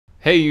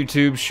Hey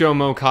YouTube,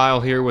 Sho-Mo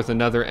Kyle here with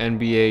another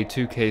NBA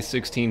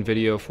 2K16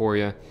 video for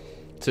you.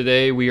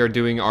 Today we are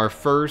doing our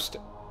first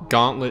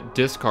Gauntlet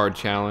discard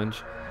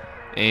challenge,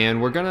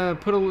 and we're gonna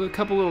put a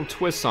couple little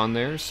twists on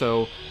there.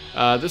 So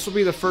this will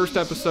be the first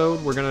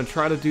episode. We're gonna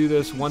try to do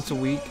this once a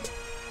week.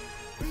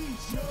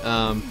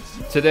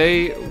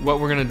 Today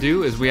what we're gonna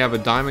do is we have a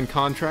diamond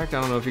contract.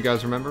 I don't know if you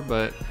guys remember,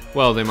 but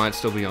well, they might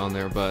still be on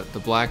there, but the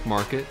black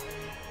market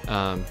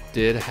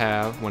did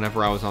have,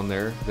 whenever I was on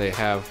there, they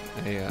have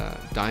a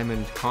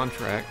diamond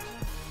contract,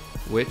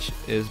 which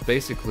is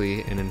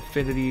basically an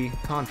infinity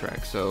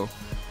contract. So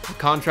a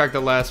contract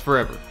that lasts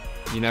forever.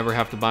 You never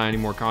have to buy any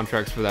more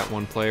contracts for that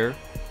one player.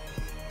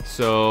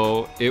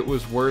 So it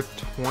was worth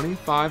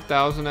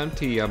 25,000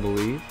 MT, I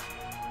believe.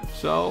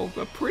 So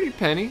a pretty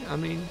penny. I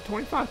mean,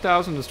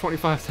 25,000 is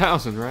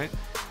 25,000, right?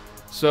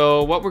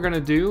 So what we're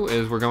gonna do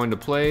is we're going to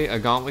play a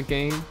gauntlet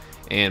game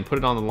and put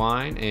it on the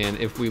line, and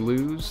if we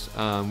lose,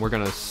 we're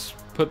gonna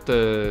put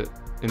the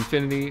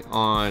infinity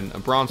on a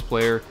bronze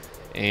player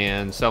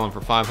and sell him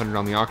for 500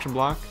 on the auction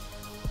block.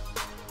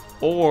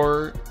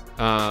 Or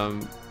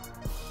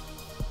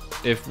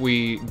if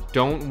we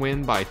don't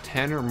win by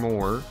 10 or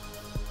more,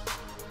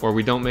 or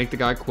we don't make the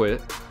guy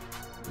quit,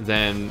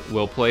 then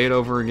we'll play it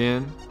over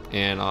again,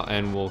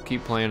 and we'll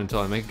keep playing until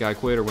I make a guy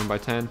quit or win by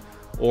 10,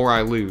 or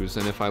I lose.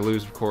 And if I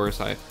lose, of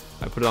course, I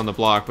put it on the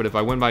block, but if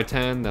I win by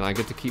 10, then I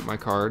get to keep my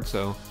card.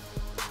 So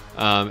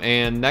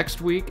and next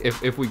week,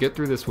 if we get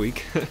through this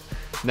week,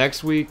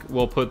 next week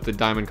we'll put the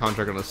diamond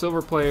contract on a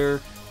silver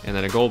player, and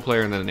then a gold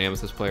player, and then an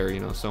amethyst player, you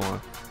know, so on.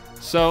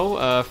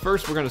 So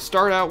first we're going to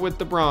start out with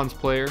the bronze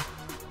player.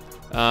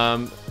 I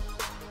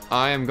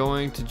am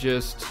going to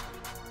just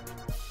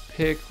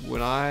pick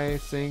what I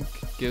think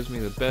gives me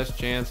the best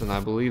chance, and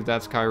I believe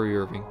that's Kyrie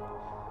Irving.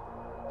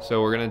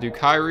 So we're gonna do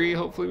Kyrie.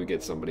 Hopefully we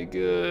get somebody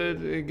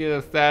good. We get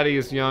a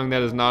Thaddeus Young.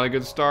 That is not a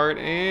good start.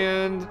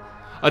 And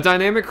a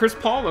dynamic Chris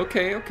Paul.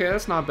 Okay,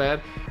 that's not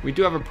bad. We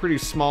do have a pretty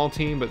small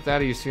team, but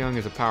Thaddeus Young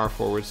is a power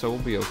forward, so we'll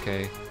be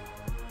okay.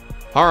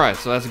 Alright,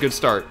 so that's a good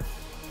start.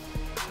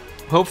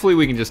 Hopefully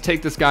we can just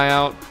take this guy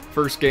out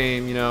first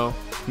game, you know,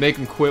 make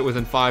him quit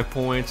within 5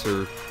 points,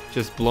 or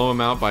just blow him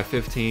out by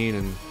 15,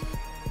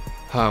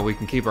 and we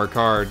can keep our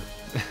card.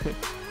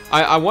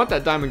 I want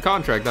that diamond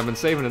contract. I've been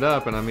saving it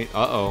up, and I mean,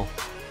 uh-oh.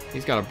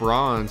 He's got a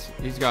bronze.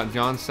 He's got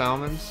John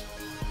Salmons,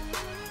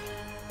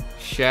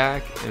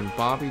 Shaq, and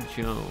Bobby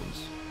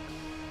Jones.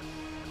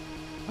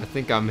 I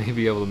think I may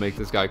be able to make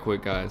this guy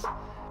quit, guys,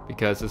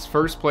 because his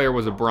first player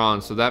was a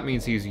bronze, so that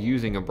means he's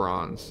using a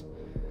bronze.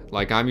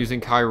 Like, I'm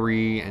using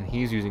Kyrie, and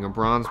he's using a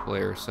bronze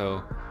player,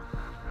 so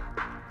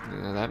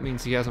that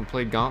means he hasn't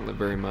played Gauntlet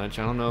very much.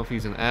 I don't know if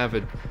he's an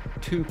avid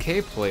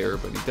 2K player,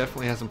 but he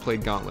definitely hasn't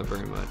played Gauntlet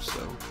very much, so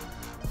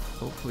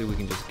hopefully we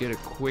can just get a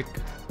quick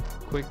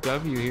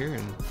W here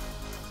and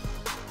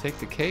take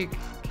the cake,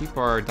 keep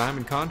our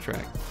diamond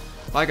contract.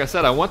 Like I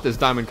said, I want this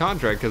diamond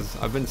contract because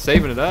I've been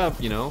saving it up,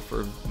 you know,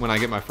 for when I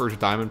get my first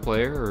diamond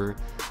player, or,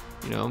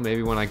 you know,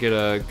 maybe when I get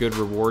a good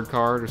reward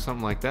card or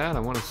something like that.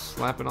 I want to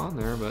slap it on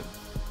there, but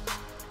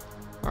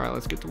alright,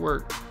 let's get to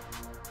work.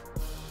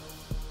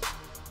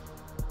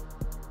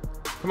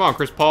 Come on,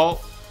 Chris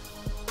Paul.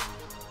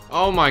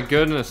 Oh my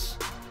goodness.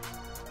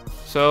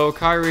 So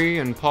Kyrie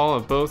and Paul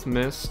have both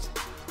missed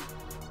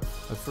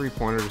a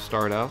three-pointer to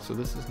start out, so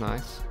this is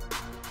nice.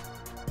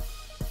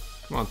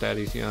 Come on,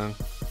 Thaddeus Young.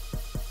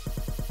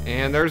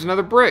 And there's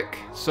another brick.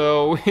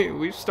 So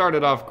we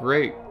started off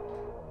great.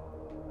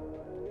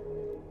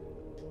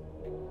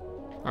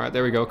 Alright,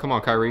 there we go. Come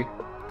on, Kyrie.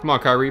 Come on,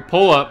 Kyrie.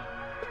 Pull up.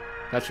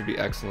 That should be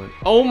excellent.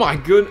 Oh my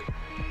goodness.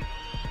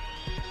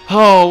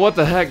 Oh, what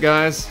the heck,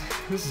 guys.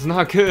 This is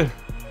not good.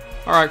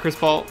 Alright, Chris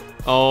Paul.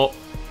 Oh.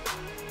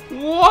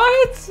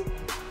 What?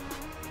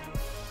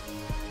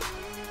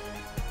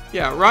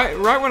 Yeah,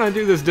 right when I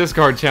do this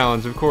discard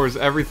challenge, of course,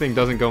 everything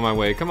doesn't go my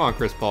way. Come on,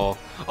 Chris Paul.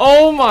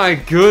 Oh my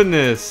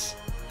goodness.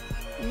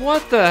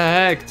 What the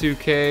heck,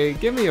 2K?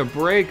 Give me a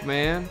break,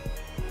 man.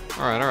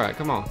 Alright,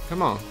 come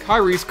on.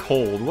 Kyrie's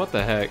cold. What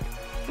the heck?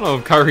 I don't know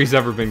if Kyrie's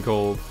ever been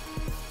cold.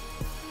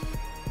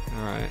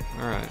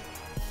 Alright.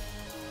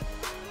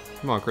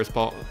 Come on, Chris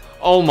Paul.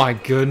 Oh my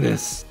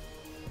goodness.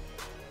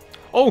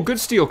 Oh, good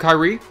steal,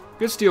 Kyrie.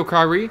 Good steal,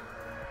 Kyrie.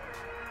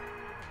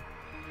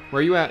 Where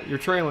are you at? You're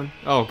trailing.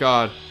 Oh,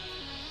 God.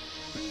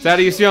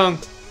 Thaddeus Young.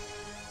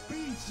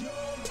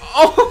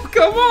 Oh,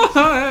 come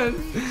on.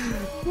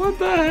 What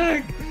the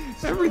heck?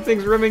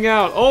 Everything's rimming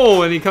out.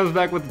 Oh, and he comes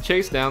back with the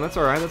chase down. That's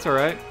all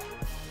right.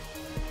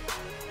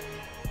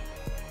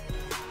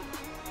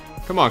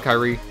 Come on,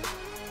 Kyrie.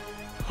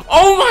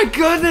 Oh, my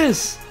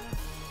goodness.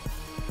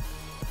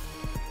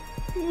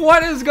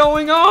 What is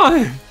going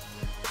on?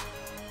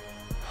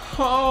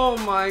 Oh,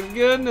 my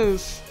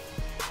goodness.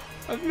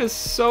 I've missed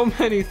so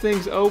many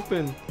things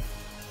open.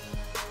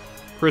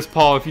 Chris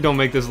Paul, if you don't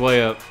make this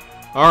layup.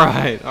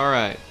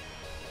 Alright.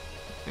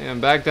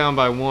 And back down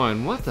by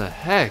 1. What the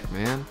heck,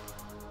 man?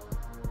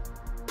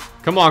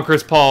 Come on,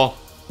 Chris Paul.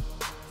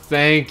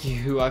 Thank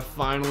you. I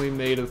finally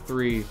made a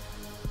 3.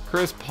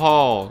 Chris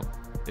Paul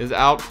is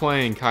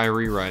outplaying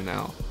Kyrie right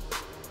now.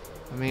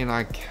 I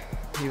mean,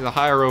 he's a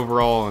higher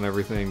overall and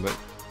everything, but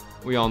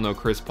we all know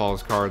Chris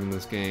Paul's card in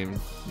this game.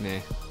 Nah,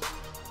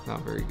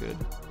 not very good.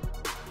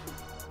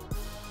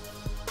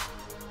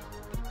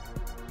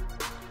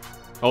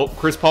 Oh,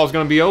 Chris Paul's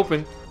gonna be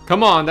open.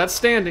 Come on, that's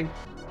standing.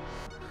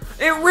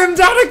 It rimmed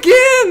out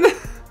again!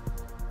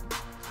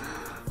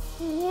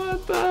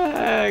 What the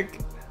heck?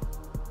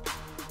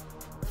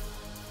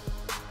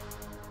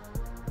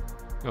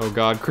 Oh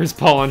God, Chris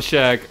Paul on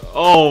Shaq.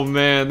 Oh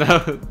man,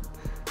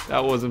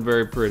 that wasn't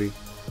very pretty.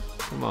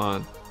 Come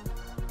on.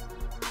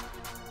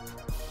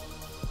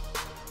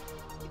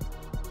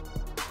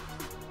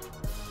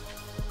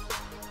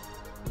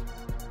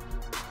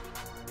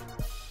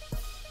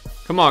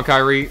 Come on,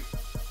 Kyrie.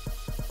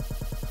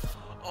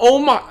 Oh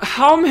my,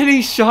 how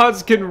many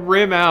shots can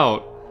rim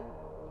out?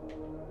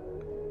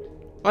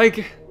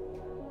 Like,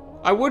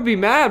 I would be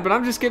mad, but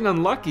I'm just getting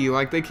unlucky.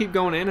 Like, they keep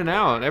going in and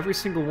out. Every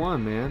single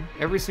one, man.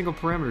 Every single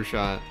perimeter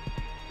shot.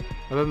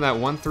 Other than that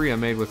 1-3 I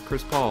made with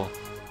Chris Paul.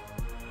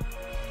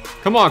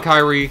 Come on,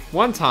 Kyrie.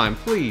 One time,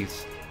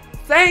 please.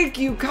 Thank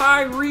you,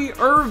 Kyrie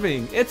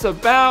Irving. It's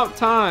about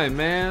time,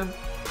 man.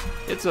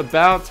 It's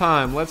about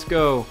time. Let's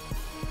go.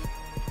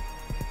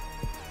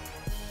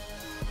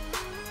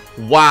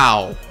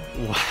 Wow.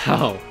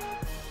 Wow.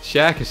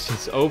 Shaq is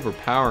just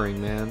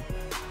overpowering, man.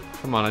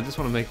 Come on, I just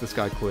want to make this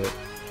guy quit.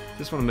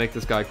 Just want to make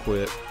this guy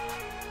quit.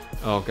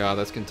 Oh God,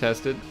 that's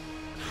contested.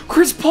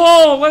 Chris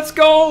Paul, let's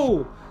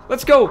go!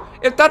 Let's go!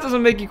 If that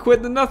doesn't make you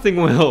quit, then nothing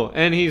will.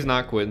 And he's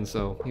not quitting,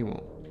 so he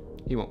won't.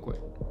 He won't quit.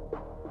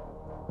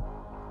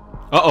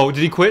 Uh-oh,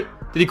 did he quit?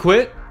 Did he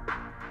quit?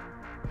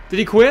 Did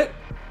he quit?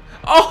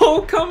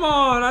 Oh, come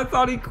on! I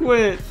thought he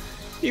quit.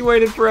 He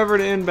waited forever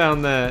to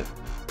inbound that.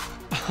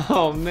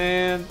 Oh,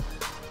 man.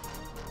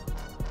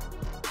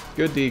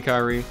 Good D,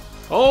 Kyrie.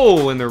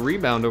 Oh, and the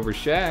rebound over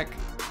Shaq.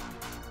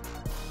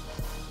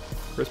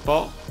 Chris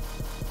Paul.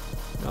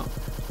 No.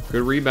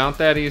 Good rebound,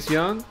 Thaddeus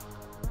Young.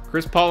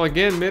 Chris Paul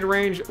again,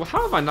 mid-range. Well,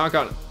 how have I not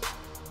got...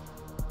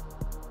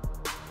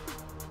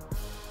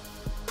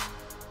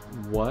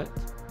 What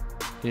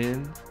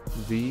in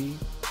the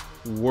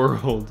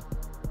world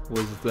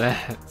was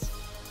that?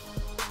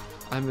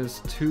 I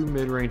missed 2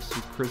 mid-ranges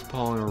with Chris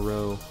Paul in a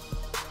row.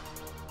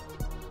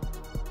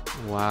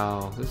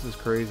 Wow, this is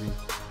crazy.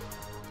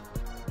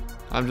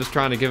 I'm just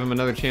trying to give him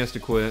another chance to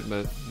quit,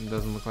 but it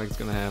doesn't look like it's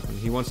gonna happen.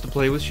 He wants to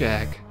play with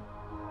Shaq.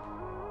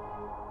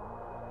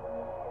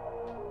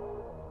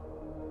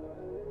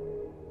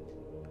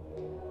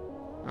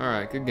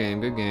 Alright, good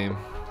game, good game.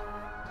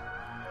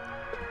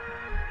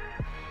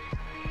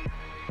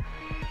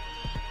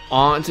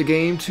 On to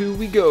game 2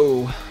 we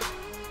go.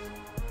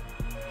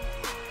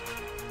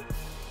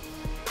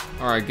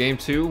 Alright, game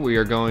 2, we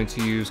are going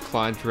to use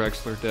Clyde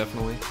Drexler,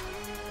 definitely.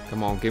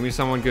 Come on, give me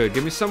someone good.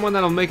 Give me someone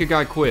that'll make a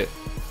guy quit.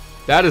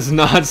 That is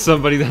not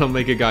somebody that'll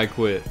make a guy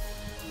quit.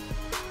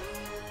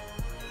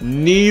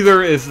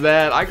 Neither is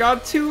that. I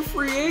got 2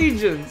 free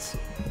agents.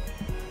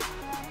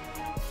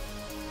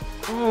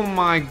 Oh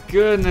my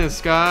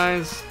goodness,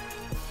 guys.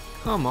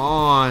 Come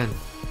on.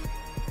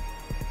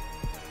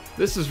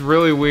 This is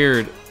really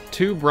weird.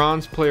 2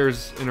 bronze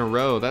players in a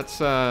row. That's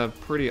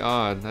pretty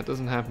odd. That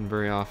doesn't happen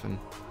very often.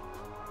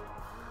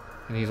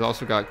 And he's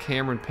also got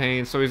Cameron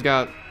Payne. So he's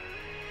got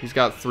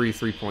 3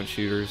 3-point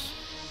shooters.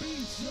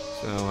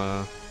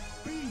 So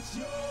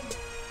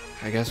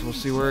I guess we'll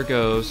see where it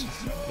goes.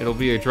 It'll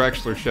be a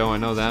Drexler show, I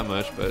know that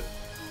much, but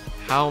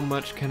how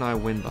much can I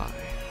win by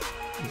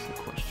is the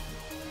question.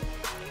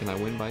 Can I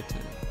win by 10?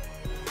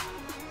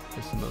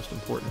 That's the most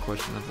important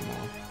question of them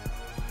all.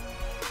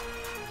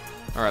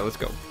 Alright, let's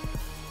go.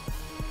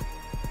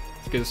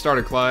 Let's get it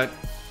started, Clyde.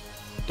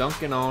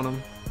 Dunking on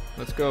him.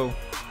 Let's go.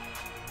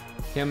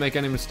 Can't make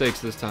any mistakes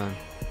this time.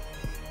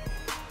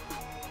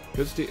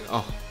 Good steal.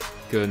 Oh,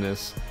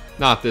 goodness.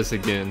 Not this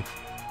again.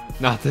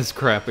 Not this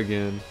crap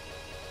again.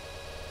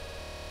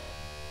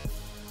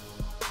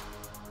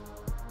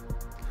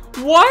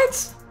 What?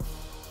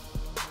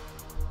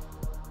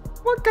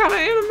 What kind of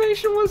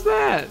animation was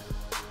that?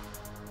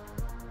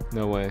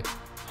 No way.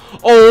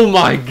 Oh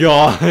my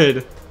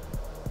God.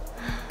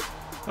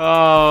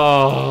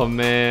 Oh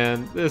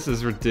man, this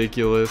is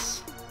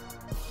ridiculous.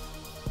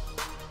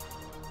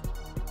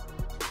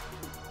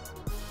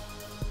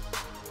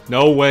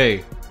 No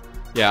way.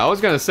 Yeah, I was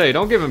gonna say,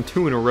 don't give him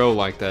 2 in a row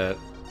like that.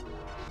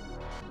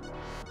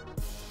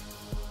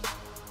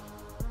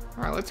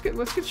 All right, let's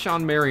get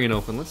Sean Marion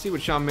open. Let's see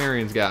what Sean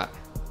Marion's got.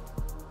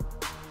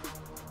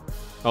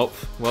 Oh,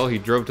 well, he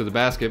drove to the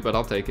basket, but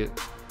I'll take it.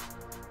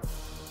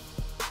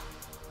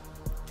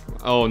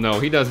 Oh no,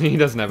 he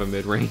doesn't have a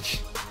mid-range.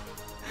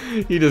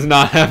 He does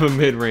not have a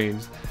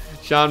mid-range.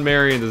 Sean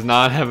Marion does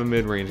not have a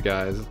mid-range,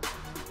 guys.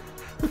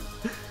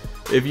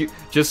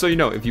 Just so you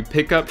know, if you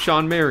pick up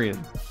Sean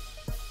Marion,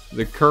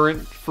 the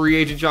current free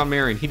agent Sean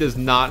Marion, he does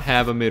not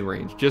have a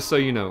mid-range, just so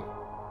you know.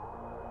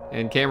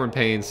 And Cameron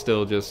Payne's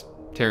still just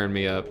tearing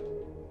me up.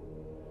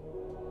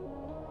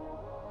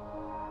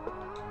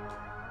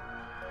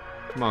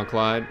 Come on,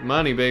 Clyde.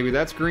 Money, baby.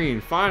 That's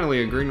green.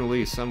 Finally a green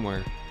release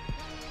somewhere.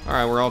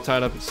 Alright, we're all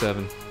tied up at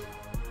 7.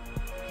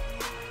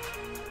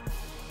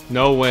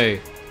 No way.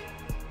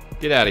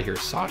 Get out of here,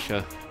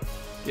 Sasha.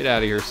 Get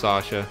out of here,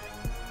 Sasha.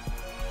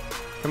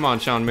 Come on,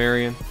 Sean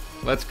Marion.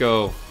 Let's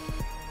go.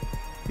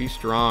 Be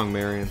strong,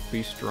 Marion.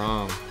 Be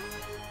strong.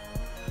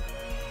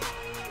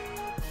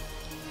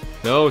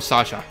 No,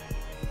 Sasha.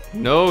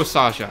 No,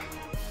 Sasha.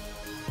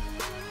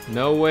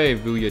 No way,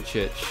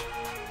 Vujacic.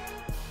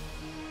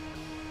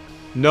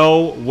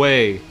 No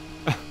way.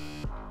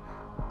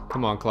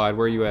 Come on, Clyde.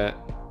 Where are you at?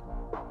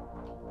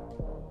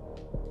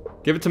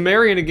 Give it to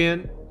Marion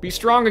again. Be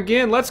strong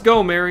again. Let's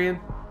go, Marion.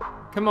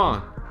 Come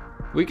on.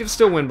 We can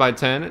still win by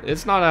 10.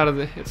 It's not out of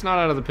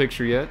the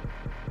picture yet.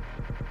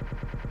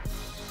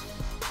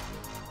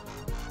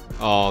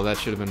 Oh, that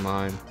should have been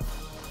mine.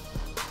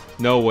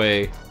 No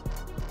way.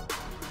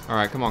 All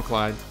right, come on,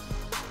 Clyde.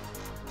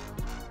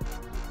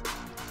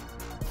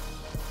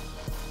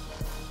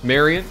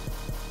 Marion?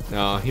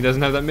 No, he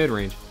doesn't have that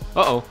mid-range.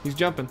 Uh-oh, he's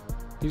jumping.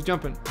 He's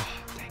jumping. Oh,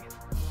 dang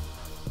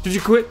it. Did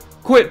you quit?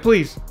 Quit,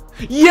 please.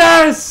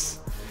 Yes!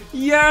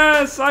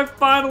 Yes! I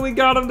finally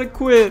got him to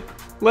quit.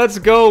 Let's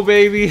go,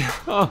 baby.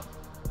 Oh,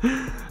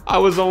 I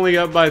was only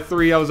up by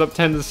 3. I was up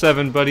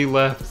 10-7, but he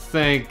left.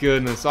 Thank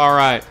goodness. All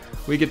right.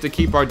 We get to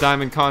keep our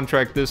diamond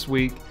contract this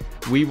week.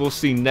 We will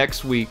see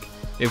next week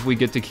if we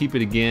get to keep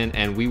it again,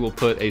 and we will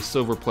put a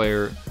silver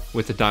player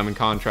with a diamond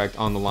contract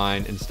on the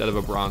line instead of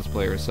a bronze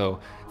player. So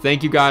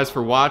thank you guys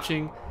for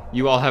watching.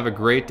 You all have a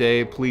great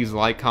day. Please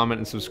like, comment,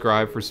 and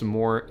subscribe for some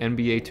more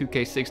NBA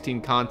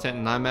 2K16 content,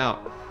 and I'm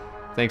out.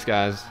 Thanks,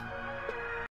 guys.